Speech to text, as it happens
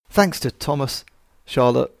Thanks to Thomas,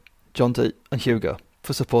 Charlotte, Jonty and Hugo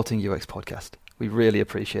for supporting UX Podcast. We really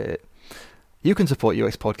appreciate it. You can support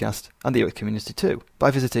UX Podcast and the UX community too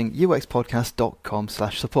by visiting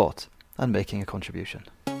uxpodcast.com/support and making a contribution.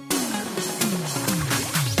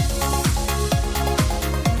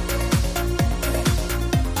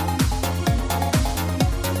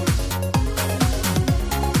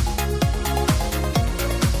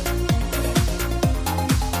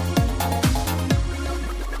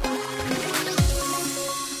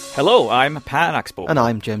 Hello, I'm Pan Axbo. And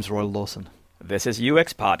I'm James Royal Lawson. This is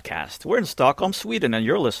UX Podcast. We're in Stockholm, Sweden, and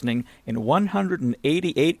you're listening in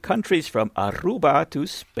 188 countries from Aruba to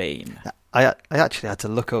Spain. I actually had to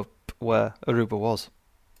look up where Aruba was.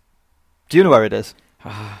 Do you know where it is?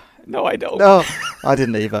 No, I don't. No, I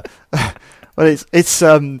didn't either. Well, it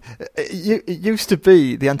used to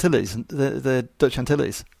be the Antilles, the Dutch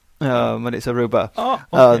Antilles, when it's Aruba. Oh,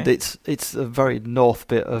 okay. It's a very north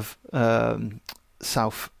bit of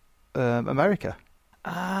South America.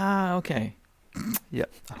 Ah, okay. Yeah,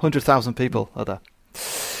 100,000 people are there.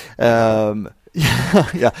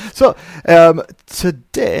 Yeah. So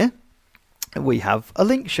today we have a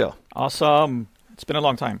link show. Awesome. It's been a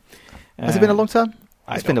long time. Has it been a long time?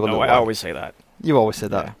 It's been a little while. I always say that. You always say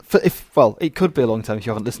that. Yeah. It could be a long time if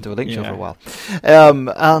you haven't listened to a link show for a while. Yeah.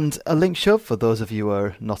 And a link show, for those of you who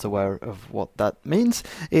are not aware of what that means,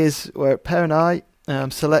 is where Per and I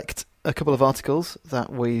select a couple of articles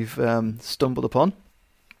that we've stumbled upon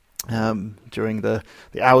during the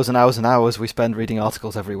hours and hours and hours we spend reading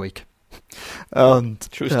articles every week. And,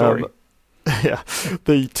 true story. Yeah.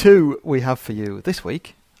 The two we have for you this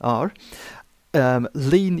week are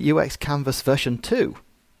Lean UX Canvas version 2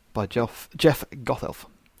 by Jeff Gothelf.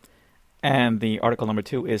 And the article number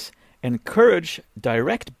 2 is Encourage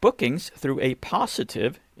Direct Bookings Through a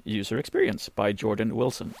Positive User Experience by Jordan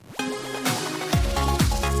Wilson.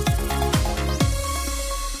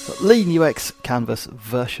 Lean UX Canvas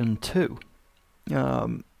version 2.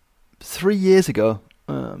 3 years ago,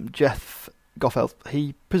 Jeff Gothelf,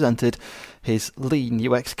 he presented his Lean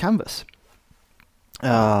UX Canvas.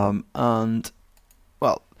 And,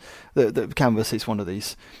 well, the Canvas is one of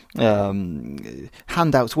these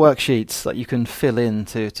handouts, worksheets that you can fill in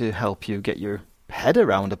to help you get your head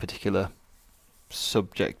around a particular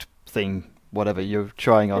subject, thing, whatever you're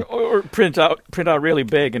trying on. Or print out really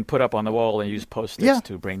big and put up on the wall and use Post-its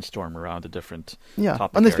to brainstorm around the different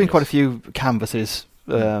topic and there's been areas. quite a few canvases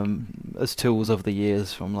as tools over the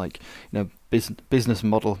years, from business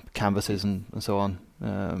model canvases and so on.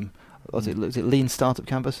 Is it Lean Startup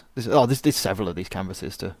Canvas? There's several of these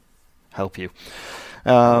canvases to help you.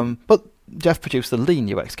 But Jeff produced the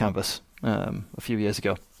Lean UX Canvas a few years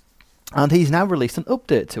ago, and he's now released an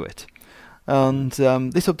update to it. And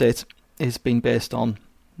this update is being based on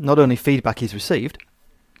not only feedback he's received,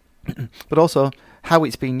 but also how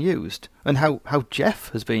it's been used and how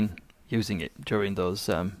Jeff has been using it during those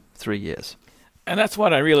 3 years. And that's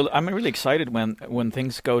what I'm really excited when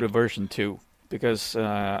things go to version 2, because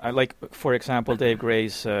I like, for example, Dave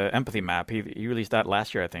Gray's empathy map. He released that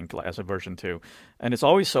last year, I think, as a version 2, and it's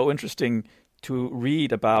always so interesting to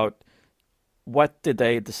read about what did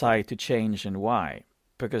they decide to change and why,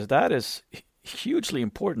 because that is hugely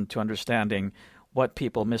important to understanding what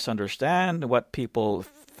people misunderstand, what people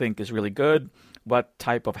think is really good, what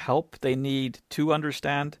type of help they need to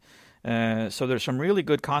understand. So there's some really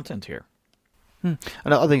good content here. And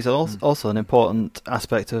I think it's also an important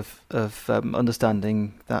aspect of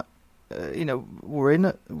understanding that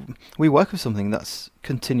we work with something that's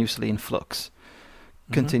continuously in flux,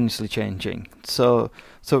 continuously changing. So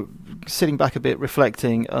sitting back a bit,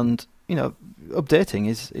 reflecting, and updating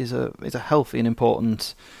is a healthy and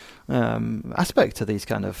important aspect to these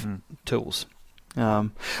kind of tools.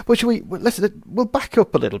 But we'll back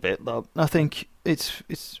up a little bit though. I think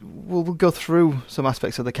we'll go through some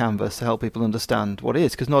aspects of the canvas to help people understand what it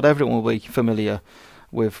is, because not everyone will be familiar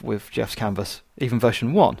with Jeff's canvas, even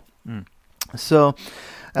version 1. So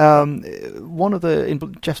in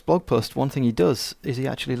Jeff's blog post, one thing he does is he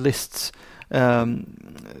actually lists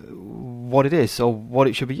what it is or what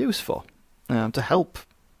it should be used for, to help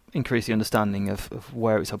increase the understanding of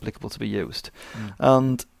where it's applicable to be used.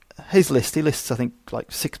 And he lists, I think,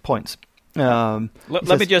 like 6 points.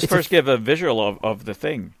 Let me just first give a visual of the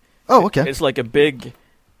thing. Oh, okay. It's like a big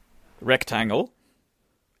rectangle.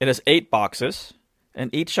 It has 8 boxes,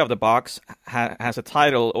 and each of the box has a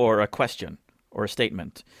title or a question or a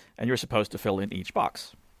statement, and you're supposed to fill in each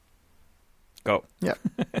box. Go. Yep.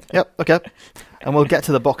 Okay. And we'll get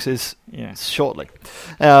to the boxes shortly.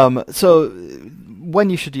 So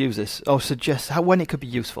when you should use this, or suggest when it could be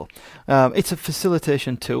useful. It's a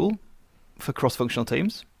facilitation tool for cross-functional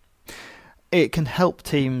teams. It can help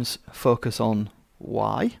teams focus on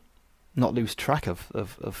why, not lose track of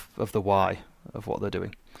the why of what they're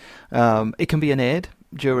doing. It can be an aid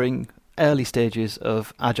during early stages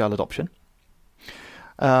of agile adoption.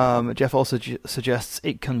 Jeff also suggests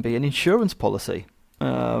it can be an insurance policy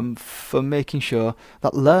for making sure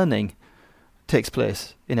that learning takes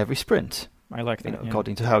place in every sprint. I like that.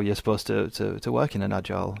 According to how you're supposed to work in an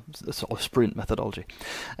agile sort of sprint methodology.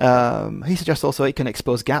 He suggests also it can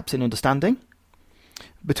expose gaps in understanding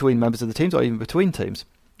between members of the teams or even between teams,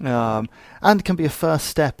 and can be a first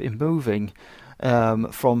step in moving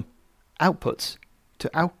from outputs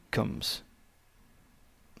to outcomes.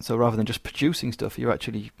 So rather than just producing stuff, you're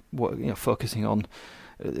actually focusing on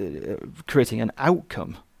creating an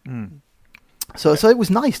outcome. So it was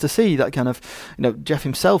nice to see that kind of, Jeff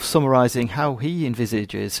himself summarising how he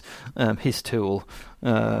envisages his tool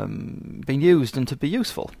being used and to be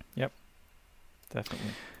useful. Yep,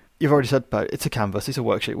 definitely. You've already said about it. It's a canvas. It's a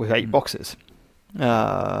worksheet with 8 boxes,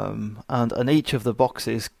 and each of the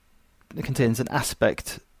boxes contains an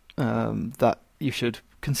aspect that you should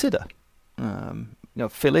consider.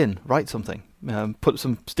 Fill in, write something, put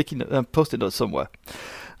some sticky post-it notes somewhere.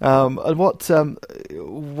 And what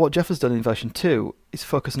Jeff has done in version 2 is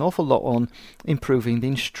focus an awful lot on improving the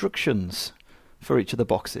instructions for each of the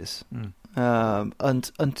boxes,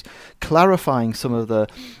 and clarifying some of the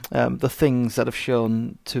things that have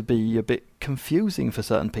shown to be a bit confusing for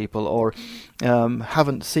certain people, or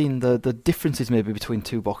haven't seen the differences maybe between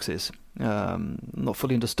 2 boxes, not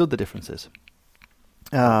fully understood the differences.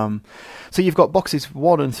 So you've got boxes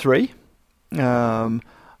 1 and 3.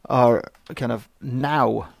 Are kind of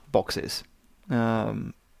now boxes.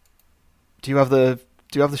 Do you have the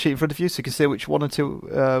sheet in front of you so you can see which 1 and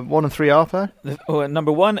 2, 1 and 3 are, Per?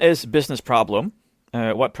 Number 1 is business problem.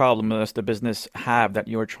 What problem does the business have that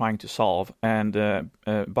you're trying to solve? And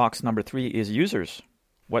box number 3 is users.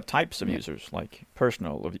 What types of users, like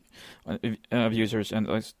personal of users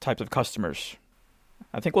and types of customers?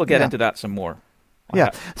 I think we'll get into that some more.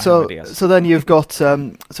 So then you've got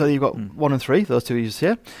 1 and 3, those 2 users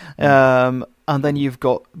here, and then you've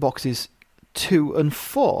got boxes 2 and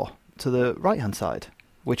 4 to the right hand side,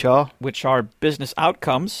 which are business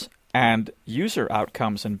outcomes and user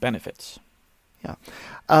outcomes and benefits. Yeah,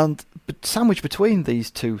 and sandwiched between these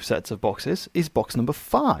 2 sets of boxes is box number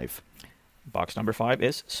 5. Box number 5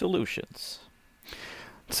 is solutions.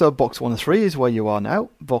 So box 1 and 3 is where you are now,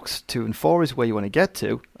 box 2 and 4 is where you want to get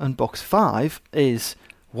to, and box 5 is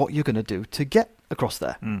what you're going to do to get across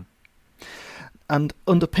there. And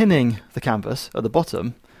underpinning the canvas at the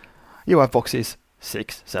bottom, you have boxes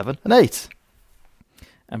 6, 7 and 8.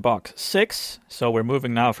 And box 6, so we're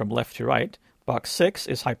moving now from left to right, box 6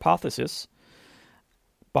 is hypothesis.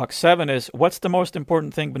 Box 7 is what's the most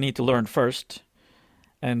important thing we need to learn first.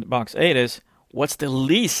 And box 8 is what's the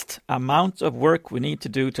least amount of work we need to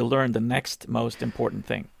do to learn the next most important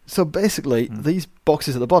thing? So basically, these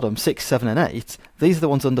boxes at the bottom, 6, 7, and 8, these are the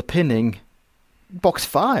ones underpinning box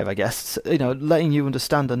 5, I guess, letting you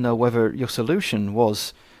understand and know whether your solution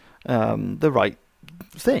was the right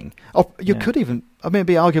thing. Or you could even,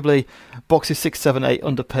 maybe arguably, boxes 6, 7, 8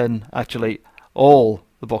 underpin actually all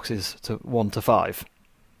the boxes to 1 to 5.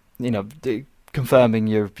 Confirming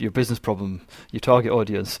your business problem, your target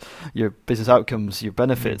audience, your business outcomes, your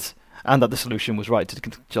benefits, and that the solution was right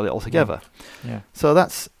to gel it all together. Yeah. So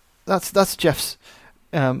that's Jeff's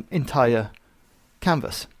entire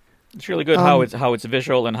canvas. It's really good how it's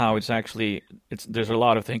visual and how it's actually there's a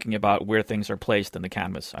lot of thinking about where things are placed in the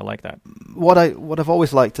canvas. I like that. What I've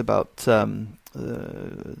always liked about the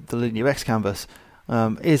LinearX canvas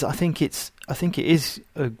is I think it is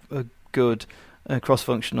a good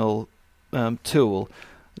cross-functional tool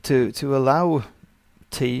to allow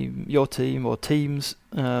your team or teams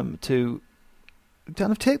to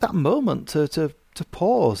kind of take that moment to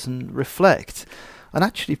pause and reflect and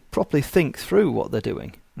actually properly think through what they're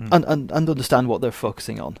doing and understand what they're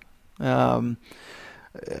focusing on.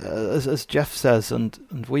 As Jeff says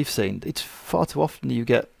and we've seen, it's far too often you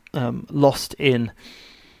get lost in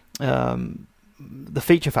the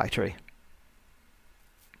feature factory.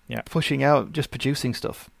 Yeah, pushing out, just producing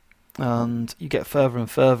stuff. And you get further and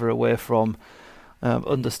further away from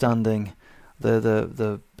understanding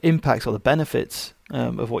the impacts or the benefits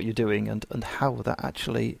of what you're doing and how that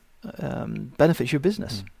actually benefits your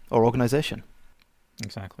business or organization.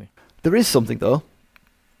 Exactly. There is something, though,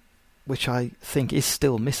 which I think is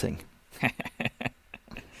still missing.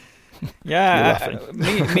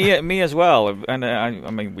 Yeah, me as well. And I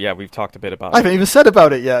mean, we've talked a bit about it. I haven't even said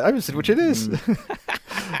about it yet. I haven't said which it is.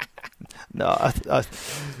 No,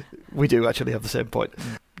 we do actually have the same point.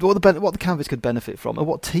 what the canvas could benefit from, and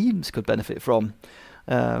what teams could benefit from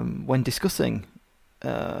when discussing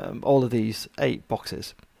all of these 8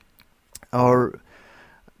 boxes, or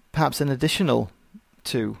perhaps an additional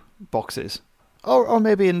 2 boxes, or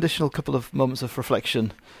maybe an additional couple of moments of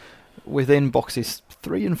reflection within boxes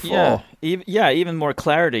 3 and 4. Even more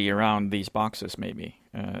clarity around these boxes, maybe,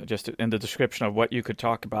 just in the description of what you could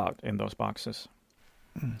talk about in those boxes.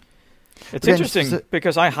 It's interesting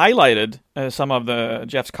because I highlighted some of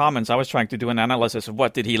Jeff's comments. I was trying to do an analysis of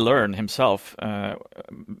what did he learn himself,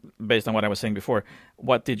 based on what I was saying before.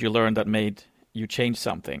 What did you learn that made you change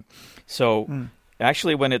something? So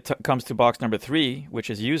actually, when it comes to box number 3, which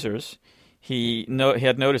is users, he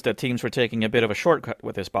had noticed that teams were taking a bit of a shortcut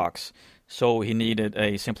with this box. So he needed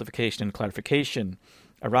a simplification and clarification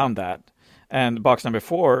around that. And box number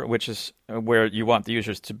 4, which is where you want the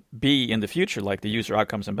users to be in the future, like the user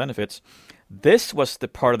outcomes and benefits, this was the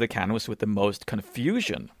part of the canvas with the most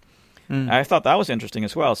confusion. I thought that was interesting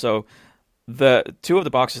as well. So the 2 of the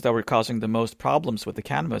boxes that were causing the most problems with the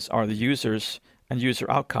canvas are the users and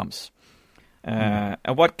user outcomes.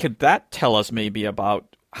 And what could that tell us maybe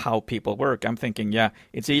about how people work? I'm thinking,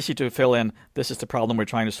 it's easy to fill in, this is the problem we're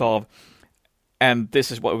trying to solve, and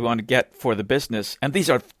this is what we want to get for the business. And these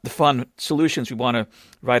are the fun solutions we want to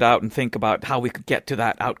write out and think about how we could get to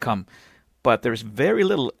that outcome. But there's very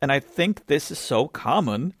little, and I think this is so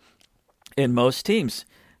common in most teams.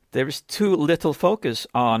 There's too little focus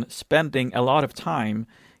on spending a lot of time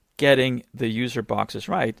getting the user boxes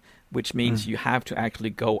right, which means you have to actually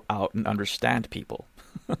go out and understand people.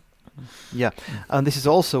 Yeah, and this is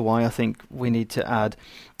also why I think we need to add,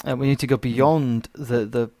 we need to go beyond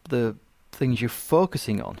the things you're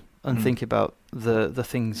focusing on and think about the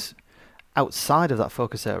things outside of that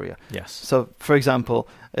focus area. Yes. So, for example,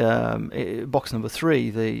 box number 3,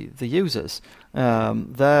 the users,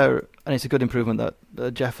 there, and it's a good improvement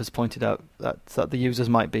that Jeff has pointed out that the users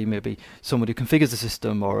might be maybe someone who configures the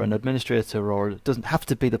system, or an administrator, or it doesn't have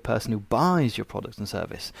to be the person who buys your product and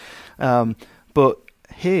service. But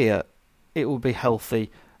here, it would be healthy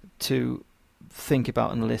to think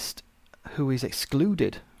about and list who is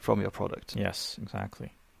excluded from your product. Yes,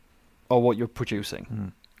 exactly. Or what you're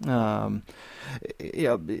producing.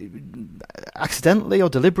 Accidentally or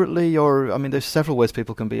deliberately, or, I mean, there's several ways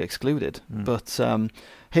people can be excluded. But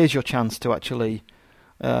here's your chance to actually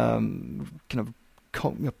put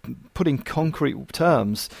in concrete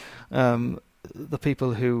terms the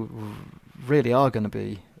people who really are going to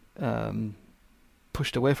be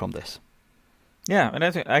pushed away from this. Yeah, and I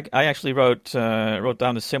think I actually wrote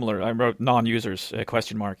down the similar. I wrote non-users ?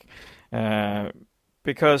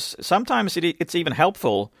 Because sometimes it's even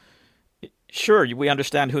helpful. Sure, we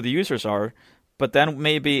understand who the users are, but then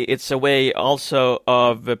maybe it's a way also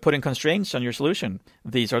of putting constraints on your solution.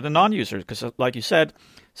 These are the non-users, because like you said,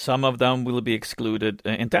 some of them will be excluded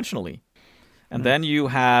intentionally. And then you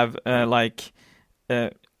have, as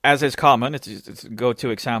is common, it's a go-to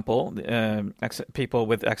example, people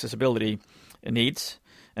with accessibility needs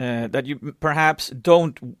that you perhaps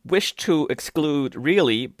don't wish to exclude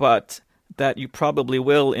really, but that you probably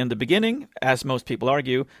will in the beginning, as most people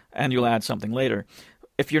argue, and you'll add something later.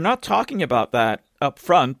 If you're not talking about that up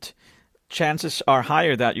front, chances are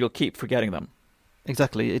higher that you'll keep forgetting them.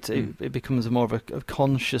 Exactly. It becomes more of a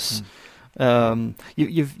conscious...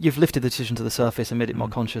 You've lifted the decision to the surface and made it more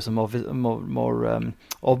conscious and more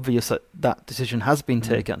obvious that decision has been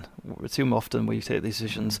taken. Too often we take these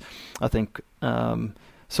decisions, I think,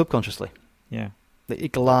 subconsciously. Yeah,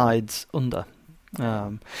 it glides under.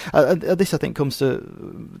 This, I think, comes to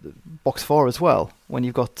box 4 as well. When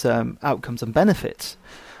you've got outcomes and benefits,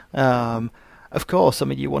 of course, I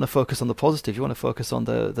mean, you want to focus on the positive. You want to focus on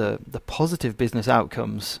the positive business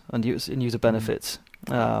outcomes and user benefits.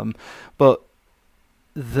 But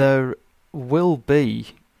there will be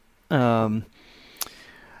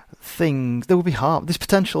things. There will be harm. There's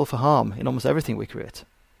potential for harm in almost everything we create.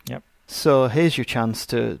 Yep. So here's your chance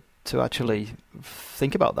to actually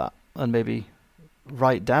think about that and maybe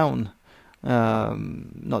write down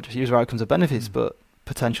not just user outcomes or benefits, but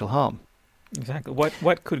potential harm. Exactly.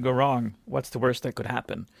 What could go wrong? What's the worst that could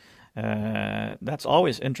happen? That's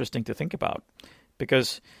always interesting to think about,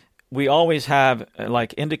 because we always have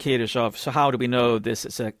indicators of, so how do we know this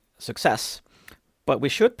is a success? But we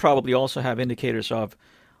should probably also have indicators of,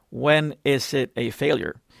 when is it a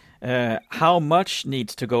failure? How much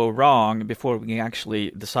needs to go wrong before we can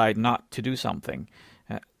actually decide not to do something,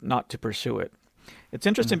 not to pursue it? It's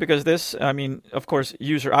interesting because this, I mean, of course,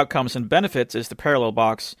 user outcomes and benefits is the parallel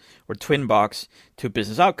box or twin box to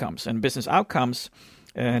business outcomes. And business outcomes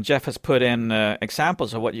Jeff has put in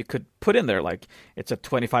examples of what you could put in there, like it's a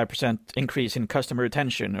 25% increase in customer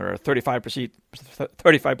retention or a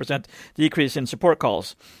 35% decrease in support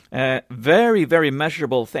calls. Very, very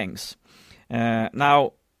measurable things.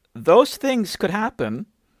 Now, those things could happen.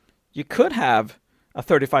 You could have a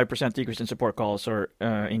 35% decrease in support calls or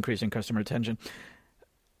increase in customer retention,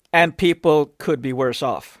 and people could be worse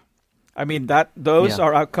off. I mean, those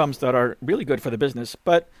are outcomes that are really good for the business,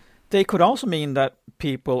 but they could also mean that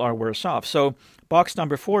people are worse off. So box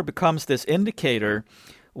number 4 becomes this indicator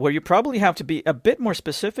where you probably have to be a bit more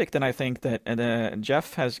specific than I think that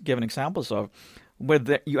Jeff has given examples of,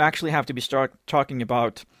 where you actually have to start talking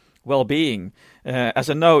about well-being. As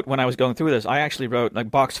a note, when I was going through this, I actually wrote,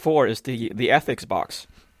 like, box 4 is the ethics box.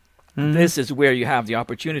 Mm-hmm. This is where you have the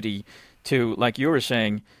opportunity to, like you were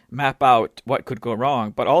saying, map out what could go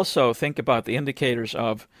wrong, but also think about the indicators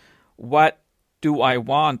of what do I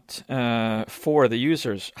want for the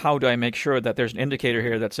users? How do I make sure that there's an indicator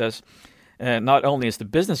here that says not only is the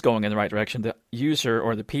business going in the right direction, the user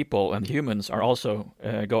or the people and humans are also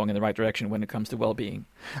going in the right direction when it comes to well-being?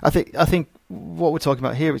 I think what we're talking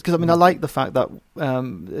about here is, because I mean, I like the fact that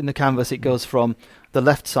in the canvas it goes from the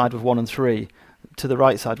left side with 1 and 3 to the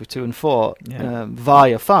right side with 2 and 4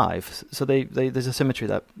 via 5. So there's a symmetry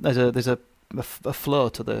there. There's a flow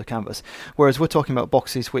to the canvas. Whereas we're talking about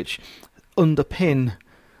boxes which underpin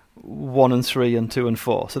 1 and 3 and 2 and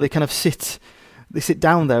 4. So they kind of sit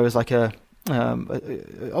down there as like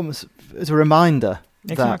almost as a reminder.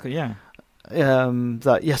 Exactly.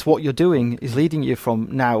 That yes, what you're doing is leading you from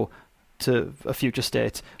now to a future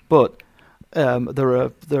state, but there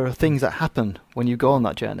are things that happen when you go on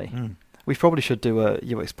that journey. We probably should do a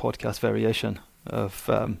UX podcast variation of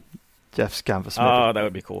Jeff's canvas. Maybe. Oh, that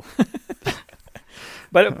would be cool.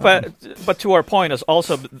 But to our point is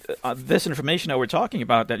also this information that we're talking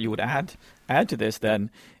about that you would add to this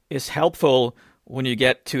then is helpful when you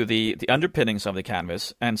get to the underpinnings of the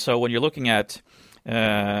canvas. And so when you're looking at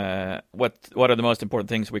what are the most important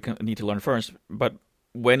things we need to learn first, but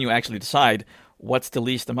when you actually decide what's the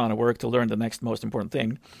least amount of work to learn the next most important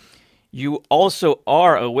thing, you also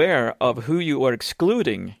are aware of who you are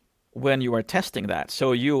excluding when you are testing that.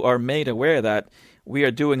 So you are made aware that we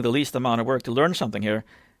are doing the least amount of work to learn something here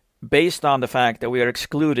based on the fact that we are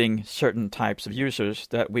excluding certain types of users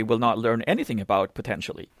that we will not learn anything about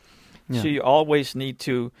potentially. Yeah. So you always need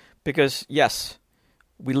to, because yes,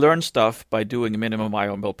 we learn stuff by doing a minimum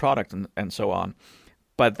viable product and so on,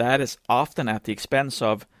 but that is often at the expense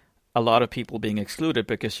of a lot of people being excluded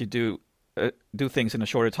because you do things in a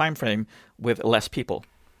shorter time frame with less people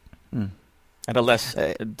and a less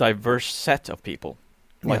diverse set of people.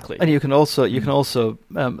 Likely. And you can also you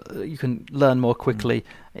can learn more quickly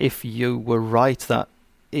if you were right that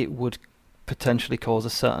it would potentially cause a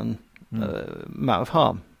certain amount of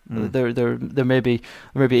harm. There may be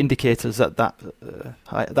indicators that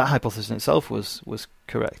hypothesis in itself was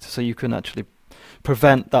correct, so you can actually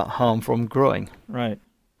prevent that harm from growing. Right.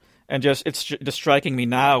 And it's just striking me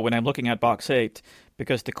now when I'm looking at box 8,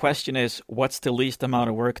 because the question is, what's the least amount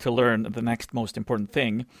of work to learn the next most important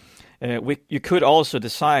thing? You could also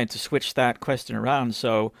decide to switch that question around.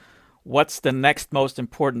 So what's the next most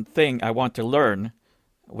important thing I want to learn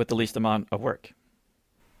with the least amount of work?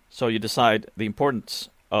 So you decide the importance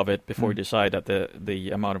of it before you decide that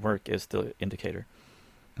the amount of work is the indicator.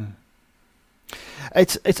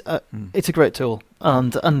 It's a great tool,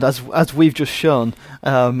 and as we've just shown,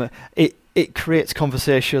 it creates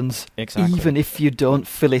conversations even if you don't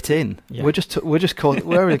fill it in. Yeah. We're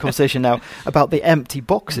having a conversation now about the empty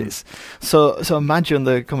boxes. So imagine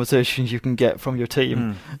the conversations you can get from your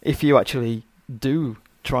team if you actually do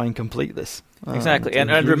try and complete this. Exactly, and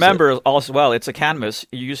remember also, well, it's a canvas.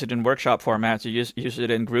 You use it in workshop formats. You use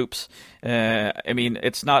it in groups. I mean,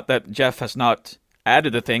 it's not that Jeff has not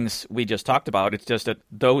added the things we just talked about. It's just that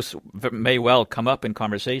those may well come up in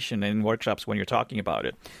conversation in workshops when you're talking about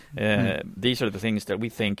it. These are the things that we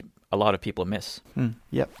think a lot of people miss.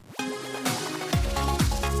 Yep.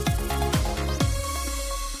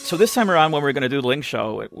 So this time around, when we're going to do the Link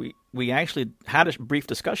Show, we actually had a brief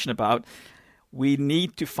discussion about we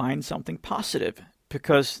need to find something positive,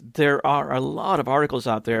 because there are a lot of articles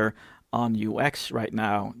out there on UX right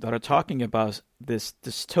now that are talking about this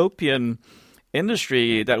dystopian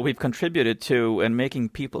industry that we've contributed to and making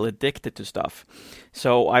people addicted to stuff.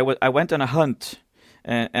 So I went on a hunt,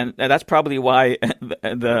 and that's probably why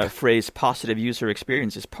the phrase positive user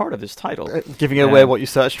experience is part of this title. Giving away what you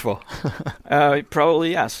searched for.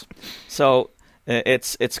 Probably, yes. So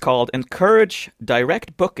it's called Encourage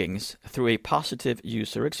Direct Bookings Through a Positive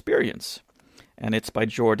User Experience. And it's by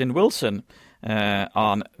Jordan Wilson.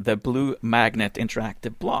 on the Blue Magnet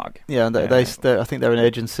Interactive blog. Yeah, and I think they're an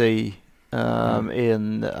agency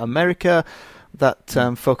in America that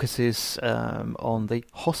focuses on the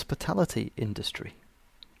hospitality industry.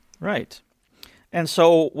 Right. And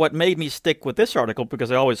so what made me stick with this article,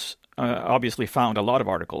 because I always obviously found a lot of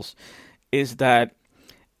articles, is that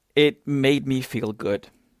it made me feel good.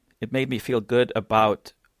 It made me feel good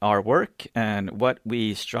about our work and what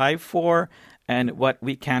we strive for and what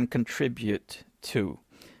we can contribute to.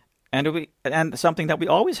 And something that we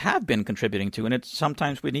always have been contributing to. And it's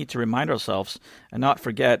sometimes we need to remind ourselves and not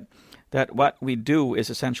forget that what we do is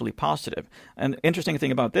essentially positive. And the interesting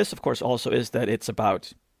thing about this, of course, also is that it's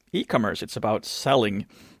about e-commerce. It's about selling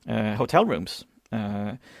hotel rooms.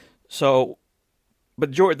 But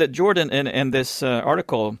Jordan in this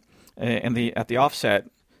article at the offset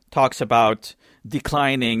talks about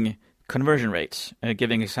declining conversion rates,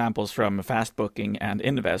 giving examples from Fast Booking and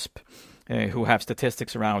Invesp, who have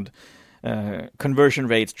statistics around conversion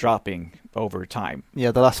rates dropping over time.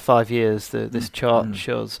 Yeah, the last 5 years, this chart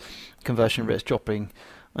shows conversion rates dropping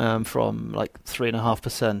from like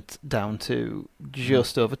 3.5% down to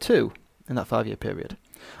just over 2% in that 5 year period.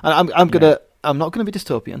 And I'm not going to be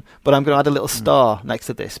dystopian, but I'm going to add a little star next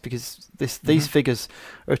to this, because these figures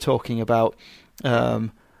are talking about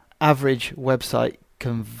average website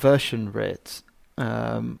conversion rates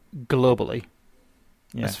globally.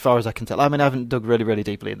 Yeah. As far as I can tell. I mean, I haven't dug really, really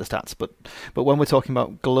deeply in the stats, but when we're talking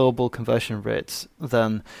about global conversion rates,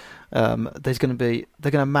 then they're going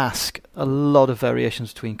to mask a lot of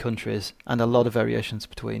variations between countries and a lot of variations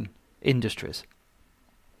between industries.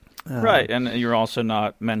 Right, and you're also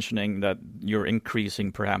not mentioning that you're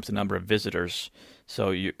increasing perhaps the number of visitors,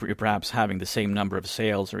 so you're perhaps having the same number of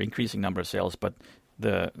sales or increasing number of sales, but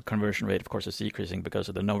the conversion rate, of course, is decreasing because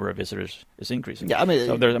of the number of visitors is increasing. Yeah,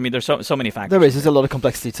 there's so many factors. There's a lot of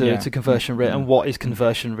complexity to conversion rate, and what is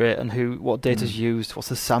conversion rate, and what data is used, what's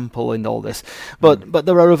the sample in all this. But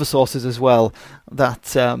there are other sources as well that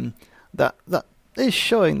that is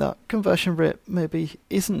showing that conversion rate maybe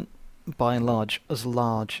isn't by and large as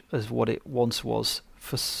what it once was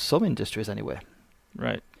for some industries anyway.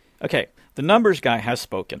 Right. Okay. The numbers guy has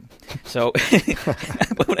spoken. So.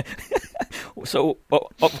 So,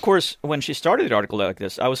 of course, when she started the article like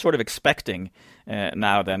this, I was sort of expecting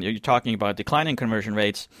you're talking about declining conversion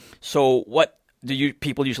rates. So what do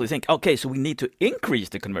people usually think? Okay, so we need to increase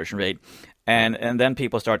the conversion rate. And then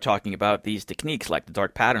people start talking about these techniques like the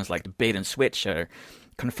dark patterns, like the bait and switch, or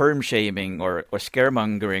confirm shaming, or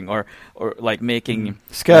scaremongering, or like making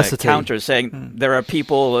scarcity counters, saying there are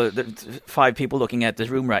people, 5 people looking at this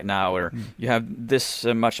room right now, or you have this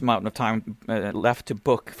much amount of time left to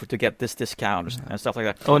book to get this discount, and stuff like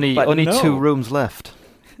that. Only 2 rooms left.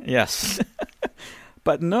 Yes.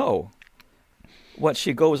 But no. What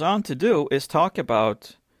she goes on to do is talk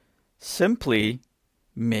about simply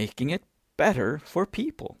making it better for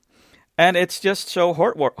people. And it's just so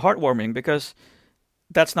heartwarming, because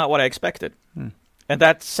that's not what I expected. And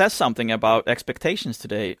that says something about expectations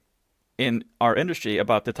today in our industry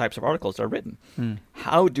about the types of articles that are written.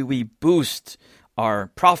 How do we boost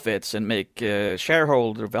our profits and make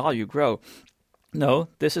shareholder value grow? No,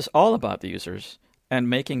 this is all about the users and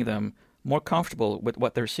making them more comfortable with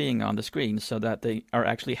what they're seeing on the screen, so that they are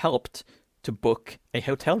actually helped to book a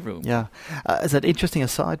hotel room. Yeah. As an interesting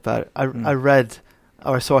aside, Barry, I read,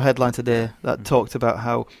 or I saw a headline today that talked about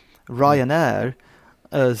how Ryanair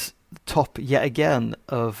as top yet again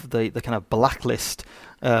of the kind of blacklist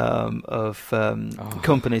of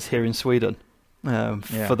companies here in Sweden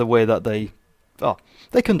for the way that they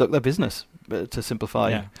conduct their business, to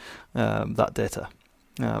simplify that data.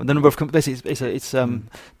 The number of it's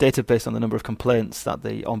data based on the number of complaints that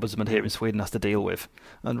the ombudsman here in Sweden has to deal with,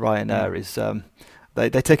 and Ryanair is they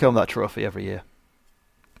take home that trophy every year.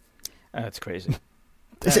 That's crazy.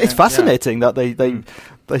 It's fascinating that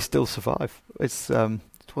they still survive. It's one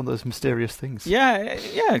of those mysterious things. Yeah.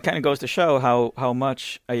 It kind of goes to show how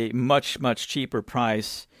much a much cheaper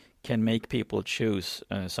price can make people choose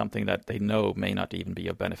something that they know may not even be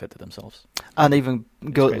of benefit to themselves, and even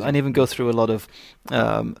go through a lot of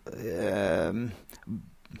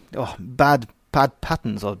bad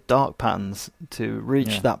patterns or dark patterns to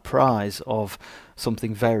reach that prize of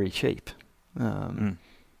something very cheap.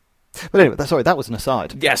 But anyway, that was an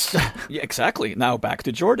aside. Yes, yeah, exactly. Now back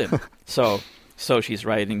to Jordan. So she's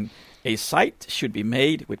writing, a site should be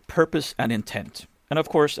made with purpose and intent. And of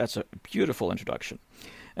course, that's a beautiful introduction.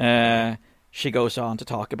 She goes on to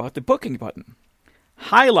talk about the booking button.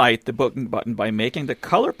 Highlight the booking button by making the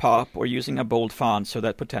color pop or using a bold font so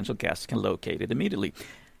that potential guests can locate it immediately.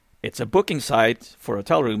 It's a booking site for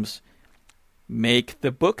hotel rooms. make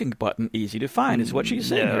the booking button easy to find. Is what she's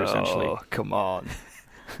saying here essentially. Oh, come on.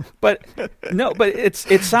 But no, but it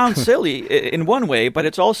sounds silly in one way, but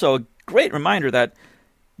it's also a great reminder that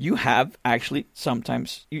you have actually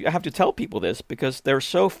sometimes you have to tell people this because they're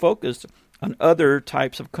so focused on other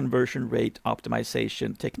types of conversion rate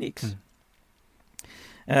optimization techniques.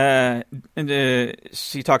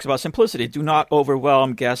 She talks about simplicity. Do not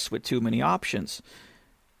overwhelm guests with too many options.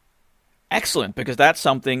 Excellent, because that's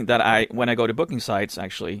something that when I go to booking sites,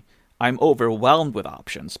 actually, I'm overwhelmed with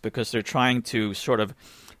options because they're trying to sort of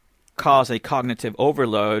cause a cognitive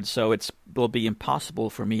overload, so it will be impossible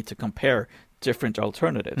for me to compare different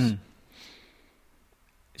alternatives.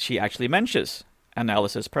 She actually mentions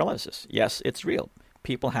analysis paralysis. Yes, it's real.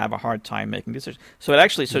 People have a hard time making decisions. So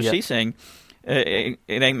she's saying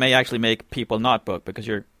it may actually make people not book because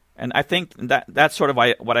you're. And I think that's sort of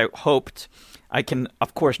what I hoped. I can,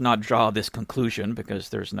 of course, not draw this conclusion because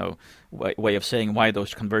there's no way of saying why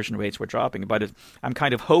those conversion rates were dropping. But I'm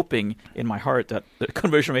kind of hoping in my heart that the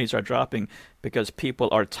conversion rates are dropping because people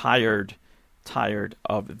are tired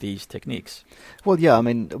of these techniques. Well, yeah, I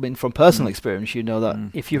mean, from personal experience, you know that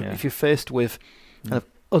if you're faced with kind of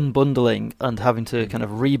unbundling and having to kind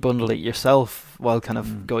of rebundle it yourself while kind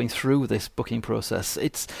of going through this booking process,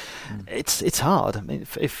 it's hard. I mean,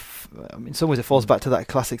 if in some ways it falls back to that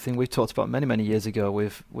classic thing we talked about many years ago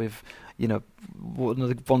with you know, one of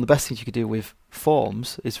the best things you could do with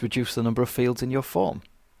forms is reduce the number of fields in your form.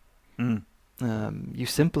 You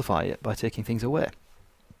simplify it by taking things away.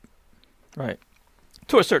 Right.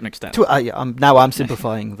 To a certain extent. I'm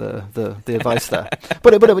simplifying the advice there,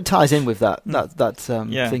 but it ties in with that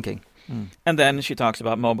thinking. And then she talks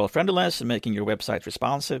about mobile friendliness and making your website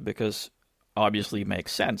responsive because obviously it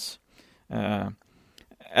makes sense.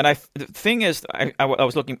 And the thing is, I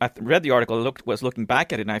was looking. I read the article. Was looking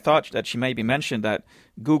back at it, and I thought that she maybe mentioned that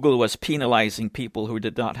Google was penalizing people who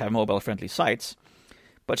did not have mobile friendly sites,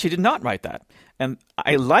 but she did not write that. And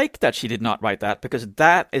I like that she did not write that because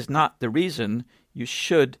that is not the reason you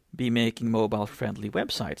should be making mobile-friendly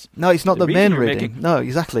websites. No, it's not the main reason. No,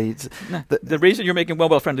 exactly. The reason you're making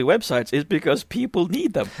mobile-friendly websites is because people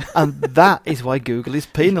need them, and that is why Google is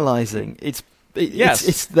penalising.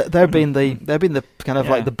 They're being the kind of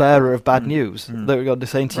like the bearer of bad news. They're going to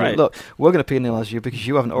saying to you, look, we're going to penalise you because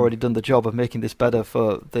you haven't already done the job of making this better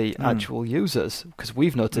for the actual users. Because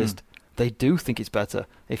we've noticed they do think it's better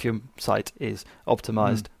if your site is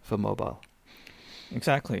optimised for mobile.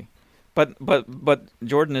 Exactly. But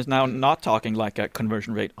Jordan is now not talking like a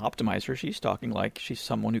conversion rate optimizer. She's talking like she's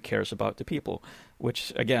someone who cares about the people,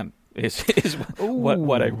 which again is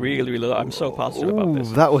what I really love. I'm so positive about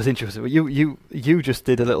this. That was interesting. You just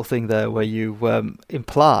did a little thing there where you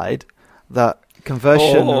implied that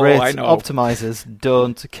conversion rate optimizers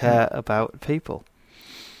don't care about people.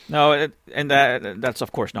 No, that's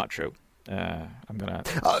of course not true. I'm gonna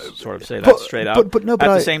sort of say that straight out. But at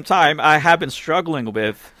the same time, I have been struggling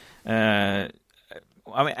with. And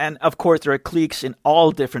of course there are cliques in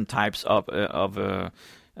all different types of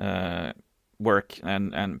work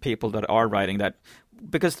and people that are writing that,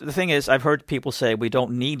 because the thing is, I've heard people say we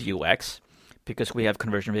don't need UX because we have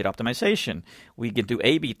conversion rate optimization. We can do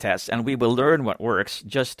A/B tests and we will learn what works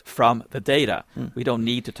just from the data. We don't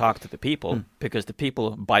need to talk to the people because the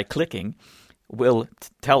people, by clicking, will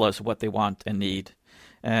tell us what they want and need.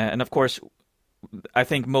 And of course, I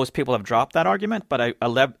think most people have dropped that argument, but I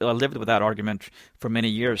lived with that argument for many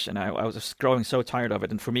years, and I was growing so tired of it.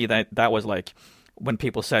 And for me, that was like when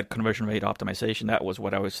people said conversion rate optimization, that was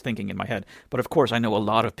what I was thinking in my head. But of course, I know a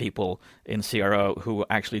lot of people in CRO who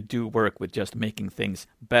actually do work with just making things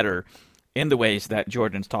better in the ways that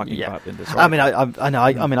Jordan's talking about in this article.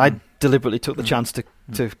 I mean, I deliberately took the chance to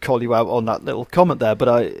call you out on that little comment there, but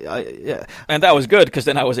and that was good because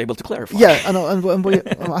then I was able to clarify. Yeah, and we,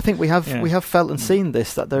 I think we have felt and seen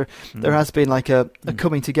this, that there has been like a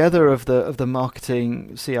coming together of the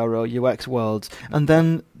marketing CRO UX worlds, and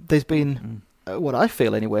then there's been what I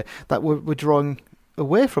feel anyway, that we're drawing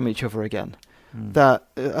away from each other again. That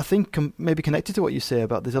I think maybe connected to what you say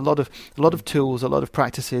about there's a lot of tools, a lot of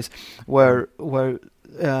practices where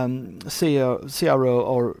CRO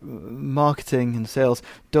or marketing and sales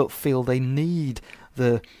don't feel they need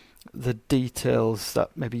the details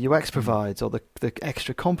that maybe UX provides, or the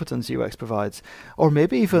extra competence UX provides, or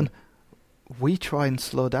maybe even we try and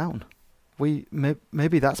slow down.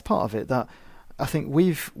 Maybe that's part of it. That I think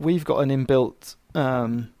we've got an inbuilt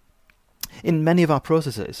in many of our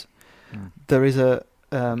processes. There is a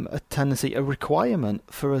tendency, a requirement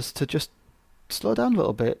for us to just slow down a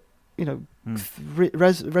little bit,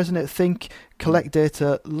 resonate, think, collect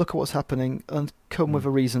data, look at what's happening, and come with a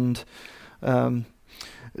reasoned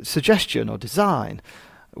suggestion or design,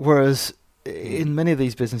 whereas in many of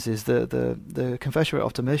these businesses, the conversion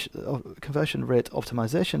rate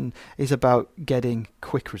optimization is about getting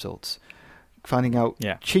quick results, finding out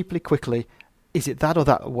cheaply, quickly, is it that or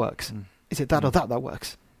that works? Is it that or that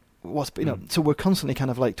works? So we're constantly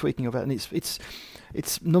kind of like tweaking of it, and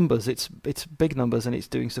it's numbers, it's big numbers, and it's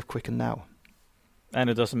doing stuff quick and now. And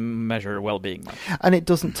it doesn't measure well-being much. And it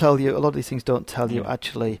doesn't tell you, a lot of these things don't tell you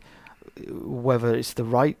actually whether it's the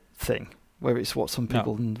right thing, whether it's what some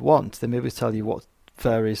people want. They maybe tell you what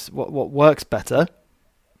works better,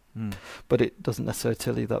 but it doesn't necessarily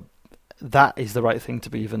tell you that is the right thing to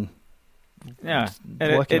be even and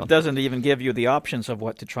it doesn't even give you the options of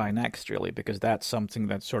what to try next, really, because that's something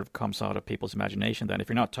that sort of comes out of people's imagination. Then if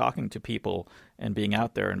you're not talking to people and being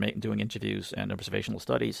out there and doing interviews and observational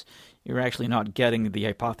studies, you're actually not getting the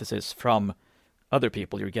hypothesis from other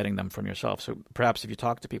people, you're getting them from yourself. So perhaps if you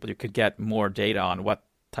talk to people, you could get more data on what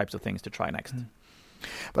types of things to try next.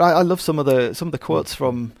 But I love some of the quotes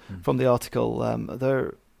from the article.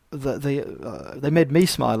 They made me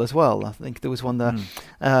smile as well. I think there was one there.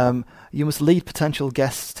 You must lead potential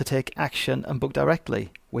guests to take action and book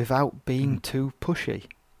directly without being too pushy.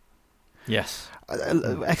 Yes.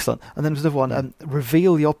 Excellent. And then there's another one.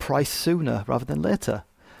 Reveal your price sooner rather than later.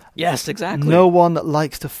 Yes, exactly. No one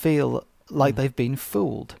likes to feel like they've been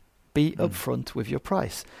fooled. Be upfront with your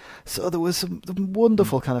price. So there was some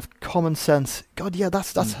wonderful kind of common sense. God, yeah,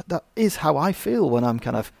 that is how I feel when I'm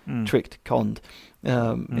kind of tricked, conned.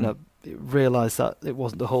 Realize that it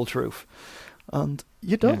wasn't the whole truth, and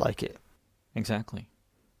you don't like it. Exactly.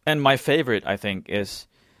 And my favorite, I think, is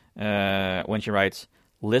when she writes,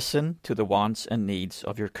 "Listen to the wants and needs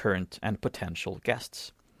of your current and potential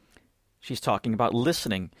guests." She's talking about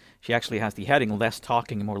listening. She actually has the heading, "Less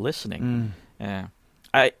talking, more listening."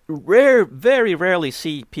 I very rarely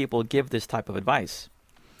see people give this type of advice.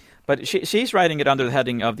 But she's writing it under the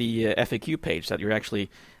heading of the FAQ page, that you're actually...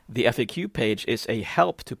 The FAQ page is a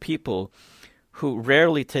help to people who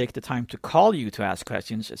rarely take the time to call you to ask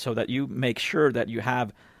questions, so that you make sure that you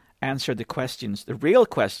have answered the questions, the real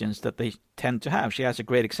questions that they tend to have. She has a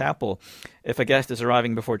great example. If a guest is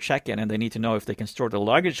arriving before check-in and they need to know if they can store the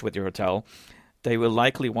luggage with your hotel, they will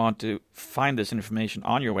likely want to find this information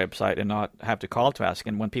on your website and not have to call to ask.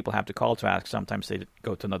 And when people have to call to ask, sometimes they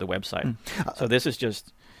go to another website. So this is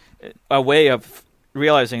just a way of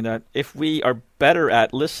realizing that if we are better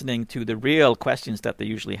at listening to the real questions that they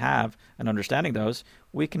usually have and understanding those,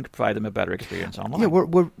 we can provide them a better experience online. Yeah,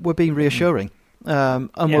 we're being reassuring, and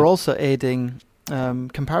we're also aiding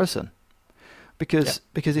comparison, because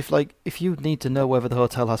if you need to know whether the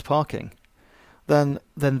hotel has parking, then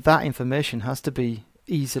that information has to be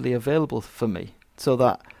easily available for me, so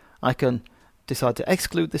that I can decide to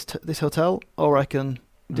exclude this hotel, or I can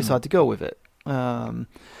decide to go with it.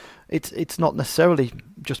 It's not necessarily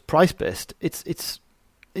just price based.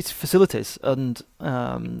 It's facilities and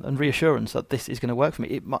reassurance that this is going to work for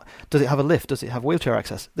me. Does it have a lift? Does it have wheelchair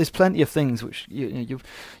access? There's plenty of things which you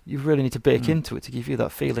really need to bake into it to give you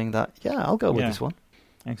that feeling that I'll go with this one.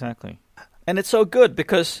 Exactly. And it's so good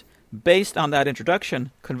because based on that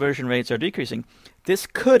introduction, conversion rates are decreasing. This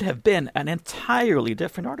could have been an entirely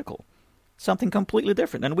different article, something completely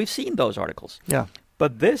different, and we've seen those articles. Yeah.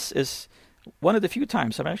 But this is one of the few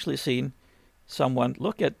times I've actually seen someone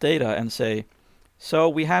look at data and say, so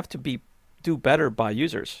we have to do better by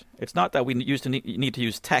users. It's not that we need to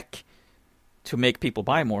use tech to make people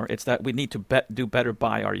buy more. It's that we need to do better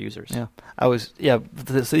by our users. Yeah,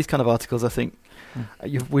 so these kind of articles, I think,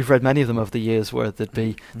 we've read many of them over the years, where there'd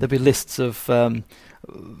be lists of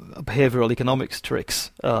behavioral economics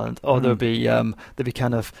tricks, or there'd be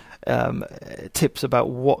kind of tips about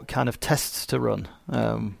what kind of tests to run,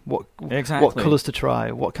 what colours to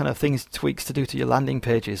try, what kind of tweaks to do to your landing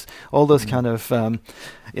pages, all those kind of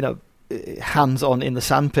hands-on in the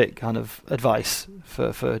sandpit kind of advice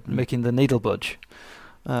for making the needle budge,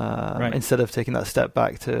 instead of taking that step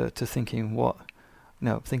back to thinking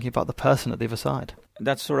thinking about the person at the other side.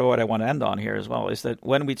 That's sort of what I want to end on here as well, is that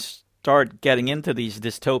when we start getting into these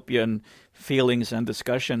dystopian feelings and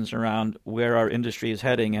discussions around where our industry is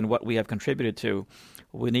heading and what we have contributed to,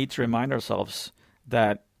 we need to remind ourselves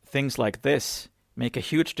that things like this make a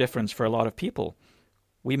huge difference for a lot of people.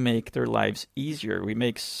 We make their lives easier. We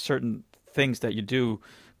make certain things that you do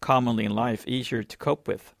commonly in life easier to cope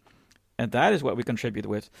with. And that is what we contribute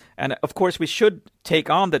with. And of course, we should take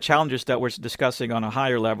on the challenges that we're discussing on a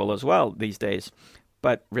higher level as well these days.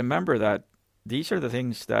 But remember that these are the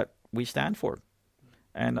things that we stand for.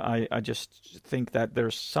 And I just think that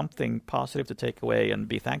there's something positive to take away and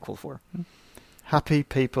be thankful for. Happy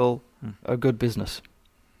people are good business.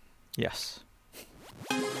 Yes.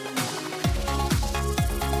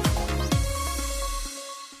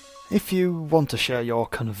 If you want to share your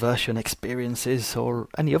conversion experiences or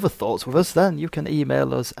any other thoughts with us, then you can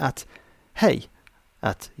email us at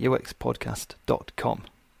hey@uxpodcast.com.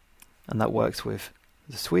 And that works with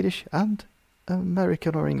the Swedish and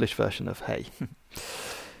American or English version of hey.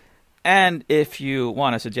 And if you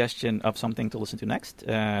want a suggestion of something to listen to next,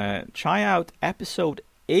 try out episode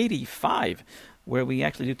 85, where we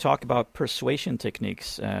actually do talk about persuasion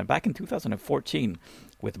techniques back in 2014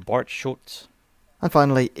 with Bart Schultz. And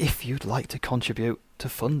finally, if you'd like to contribute to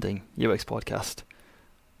funding UX Podcast,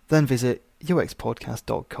 then visit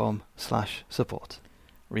uxpodcast.com/support.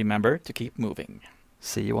 Remember to keep moving.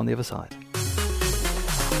 See you on the other side.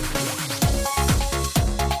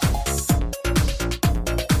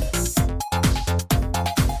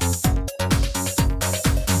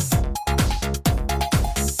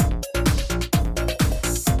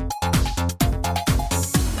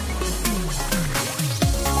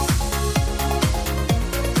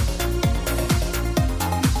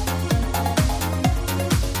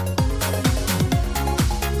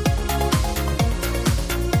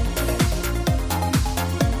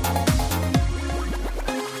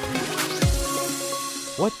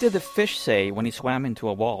 What did the fish say when he swam into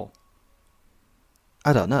a wall?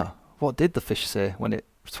 I don't know. What did the fish say when it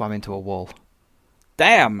swam into a wall?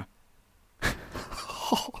 Damn!